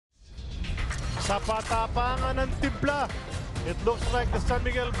Tapa-tapangan ng timpla. It looks like the San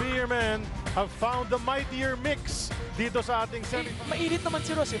Miguel Beermen have found the mightier mix dito sa ating semifinal. Mainit naman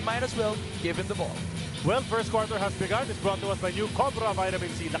si Ross, might as well give him the ball. Well, first quarter has begun. It's brought to us by new Cobra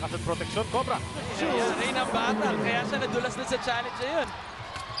Vitamin C. Lakas at proteksyon, Cobra. Yan, Reyna battle. Kaya siya nadulas na sa challenge na yun.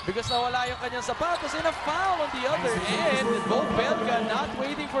 Because nawala yung kanyang sapatos and a foul on the other end. Beau Belga not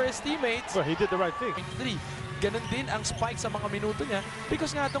waiting for his teammates. Well, he did the right thing. 3. Ganun din ang spike sa mga minuto niya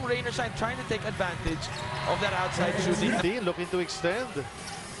because nga itong Rainer Shine trying to take advantage of that outside shooting. Looking to extend.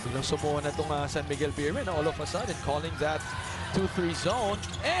 Bilang sumuha na itong San Miguel Beermen all of a sudden calling that 2-3 zone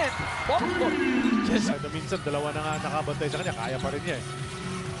and Yes. Minsan dalawa na nga nakabantay sa kanya, kaya pa rin niya eh.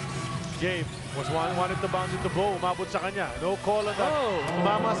 Gabe was wanted to bounce into Beau, umabot sa kanya. No call on that.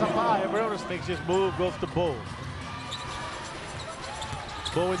 Mama sa paa. Everyone makes his move, goes to Beau.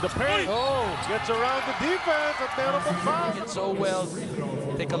 Beau in the paint. Gets around the defense at meron pang foul. It's so well.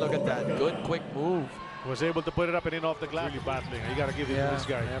 Take a look at that. Good quick move. Was able to put it up and in off the glass. Really battling. You gotta give it to this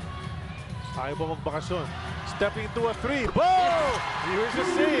guy. Ayaw pa magbakasyon. Stepping into a 3. Beau! Here's the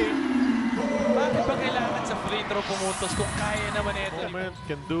save. Bakit ba kailangan sa free throw pumutos kung kaya naman ito? Moment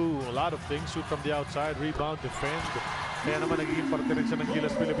can do a lot of things. Shoot from the outside, rebound, defend. Kaya naman nagiging parte rin siya ng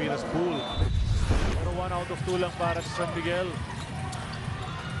Gilas Pilipinas pool. Pero 1 out of 2 lang para sa San Miguel.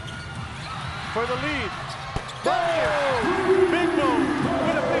 For the lead. Big move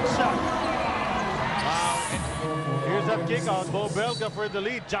with a big shot. Wow. Here's that kick out. Beau Belga for the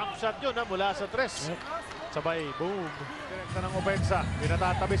lead. Jump shot yun mula sa 3. Sabay, boom. Direkta ng Opensa.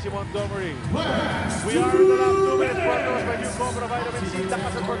 Pinatatabi si Montgomery. We are in the last 2 minutes. Brought to us by new Cobra Vitamin C.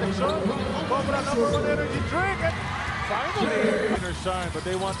 Lakas at proteksyon. Cobra #1 energy drink. And finally, Rainer Shine, but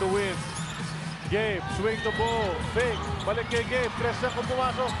they want to win. Gabe, swing to Beau. Fake. Balik kay Gabe. 3 seconds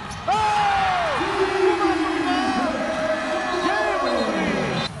pumasok. Oh! Pumasok na! Gabe with the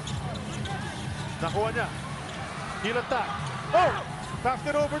lead. Nakuha niya. Hilata. Oh! Passed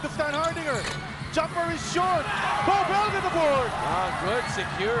it over to Stan Hardinger. Jumper is short. Beau Belga the board. Good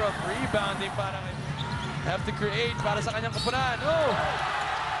secure of rebounding para have to create para sa kanyang kapunan.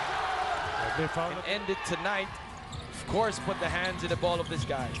 And end it tonight. Of course, put the hands in the ball of this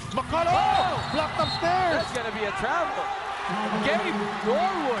guy. McCullough! Blocked upstairs. That's gonna be a travel. Gabe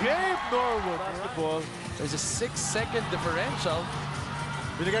Norwood. Basketball. There's a 6-second differential.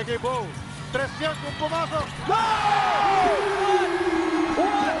 Binigay kay Beau. 3 yan kung pumasok.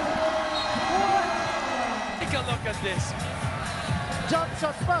 Take a look at this. Jump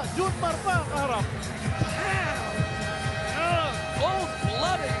shot pa. Junmar pa ang harap.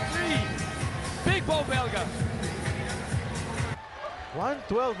 Cold-blooded 3. Big Beau Belga.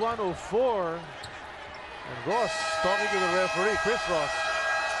 112-104. And Ross talking to the referee, Chris Ross.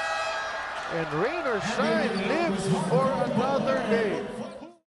 And Rainer Shine lives for another day.